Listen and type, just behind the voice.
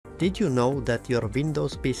Did you know that your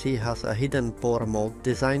Windows PC has a hidden power mode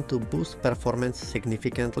designed to boost performance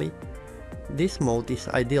significantly? This mode is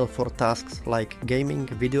ideal for tasks like gaming,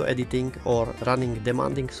 video editing, or running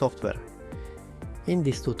demanding software. In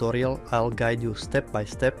this tutorial, I'll guide you step by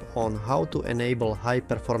step on how to enable high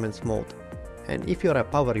performance mode, and if you're a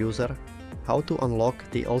power user, how to unlock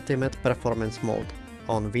the ultimate performance mode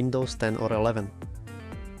on Windows 10 or 11.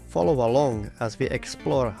 Follow along as we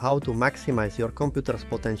explore how to maximize your computer's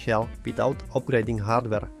potential without upgrading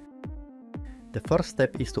hardware. The first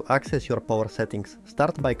step is to access your power settings.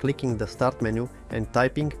 Start by clicking the Start menu and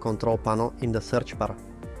typing Control Panel in the search bar.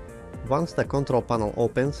 Once the Control Panel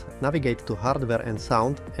opens, navigate to Hardware and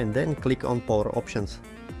Sound and then click on Power Options.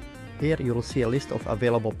 Here you'll see a list of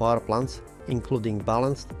available power plans, including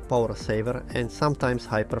Balanced, Power Saver and sometimes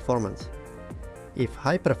High Performance. If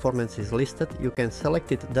High Performance is listed, you can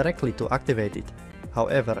select it directly to activate it.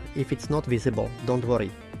 However, if it's not visible, don't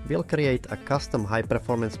worry. We'll create a custom High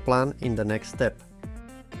Performance plan in the next step.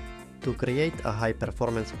 To create a High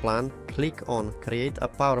Performance plan, click on Create a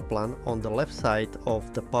Power Plan on the left side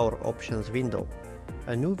of the Power Options window.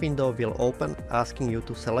 A new window will open asking you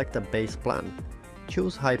to select a base plan.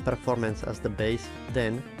 Choose High Performance as the base,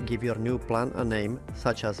 then give your new plan a name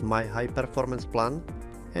such as My High Performance Plan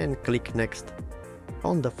and click Next.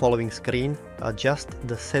 On the following screen, adjust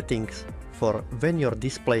the settings for when your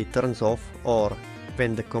display turns off or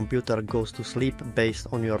when the computer goes to sleep based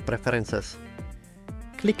on your preferences.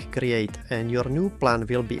 Click Create and your new plan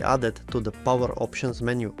will be added to the Power Options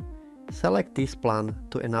menu. Select this plan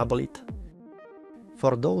to enable it.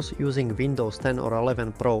 For those using Windows 10 or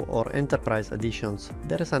 11 Pro or Enterprise editions,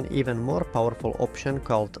 there is an even more powerful option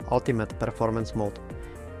called Ultimate Performance Mode.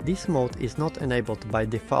 This mode is not enabled by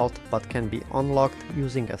default but can be unlocked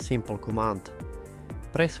using a simple command.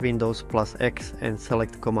 Press Windows plus X and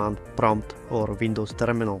select Command Prompt or Windows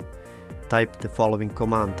Terminal. Type the following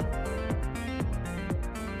command.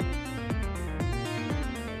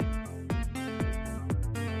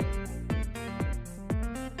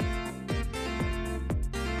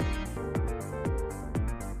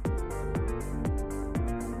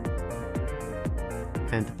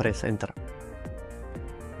 And press Enter.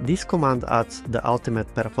 This command adds the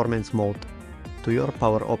Ultimate Performance mode to your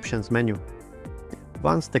Power Options menu.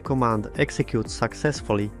 Once the command executes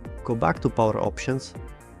successfully, go back to Power Options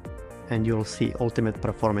and you'll see Ultimate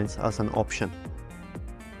Performance as an option.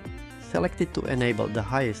 Select it to enable the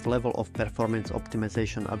highest level of performance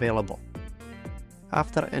optimization available.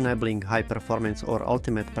 After enabling High Performance or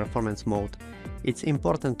Ultimate Performance mode, it's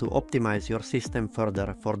important to optimize your system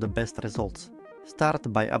further for the best results.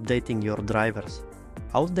 Start by updating your drivers.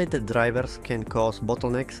 Outdated drivers can cause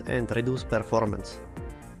bottlenecks and reduce performance.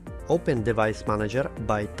 Open Device Manager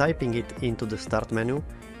by typing it into the Start menu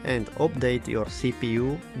and update your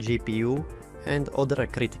CPU, GPU and other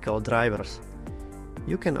critical drivers.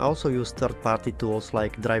 You can also use third-party tools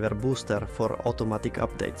like Driver Booster for automatic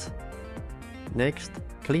updates. Next,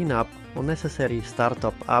 clean up unnecessary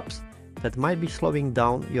startup apps that might be slowing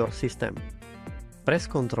down your system. Press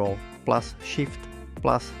Ctrl plus Shift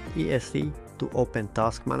plus ESC to open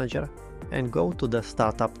Task Manager and go to the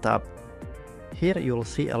Startup tab. Here you'll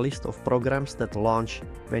see a list of programs that launch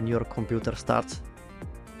when your computer starts.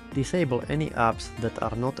 Disable any apps that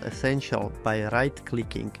are not essential by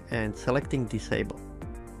right-clicking and selecting Disable.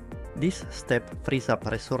 This step frees up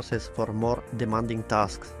resources for more demanding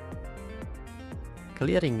tasks.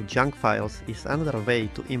 Clearing junk files is another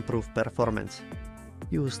way to improve performance.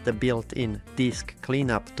 Use the built-in Disk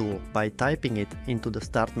Cleanup tool by typing it into the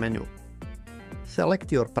Start menu.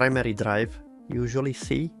 Select your primary drive, usually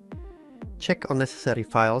C. Check unnecessary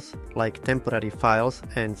files like temporary files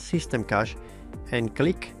and system cache and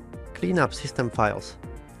click Clean up system files.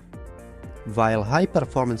 While high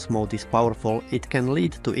performance mode is powerful, it can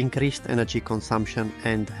lead to increased energy consumption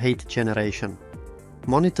and heat generation.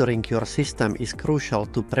 Monitoring your system is crucial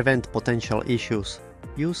to prevent potential issues.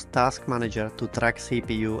 Use Task Manager to track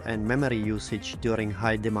CPU and memory usage during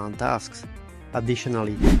high demand tasks.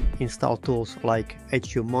 Additionally, install tools like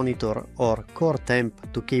HU Monitor or Core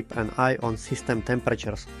Temp to keep an eye on system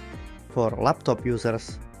temperatures. For laptop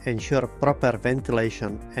users, ensure proper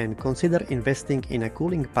ventilation and consider investing in a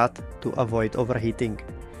cooling pad to avoid overheating.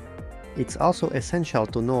 It's also essential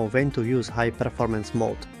to know when to use high performance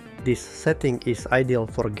mode. This setting is ideal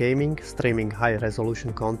for gaming, streaming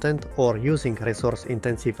high-resolution content, or using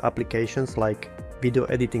resource-intensive applications like video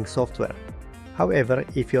editing software. However,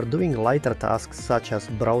 if you're doing lighter tasks such as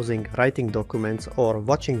browsing, writing documents, or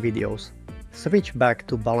watching videos, switch back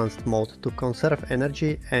to balanced mode to conserve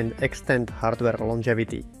energy and extend hardware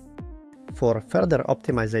longevity. For further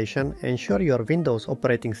optimization, ensure your Windows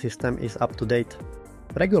operating system is up to date.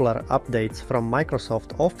 Regular updates from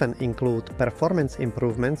Microsoft often include performance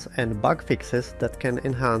improvements and bug fixes that can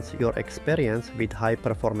enhance your experience with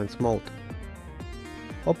high-performance mode.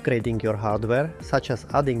 Upgrading your hardware, such as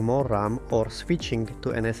adding more RAM or switching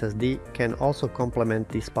to an SSD, can also complement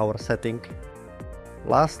this power setting.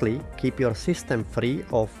 Lastly, keep your system free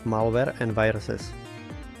of malware and viruses.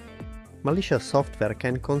 Malicious software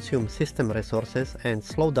can consume system resources and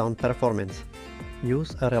slow down performance.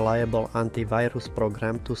 Use a reliable antivirus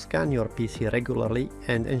program to scan your PC regularly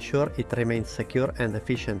and ensure it remains secure and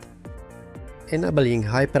efficient. Enabling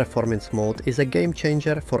high-performance mode is a game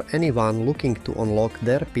changer for anyone looking to unlock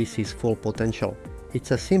their PC's full potential.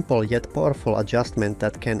 It's a simple yet powerful adjustment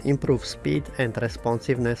that can improve speed and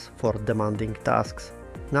responsiveness for demanding tasks.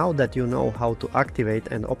 Now that you know how to activate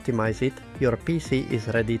and optimize it, your PC is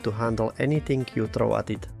ready to handle anything you throw at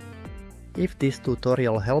it. If this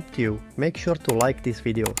tutorial helped you, make sure to like this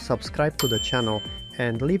video, subscribe to the channel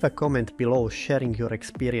and leave a comment below sharing your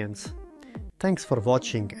experience. Thanks for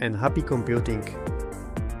watching and happy computing!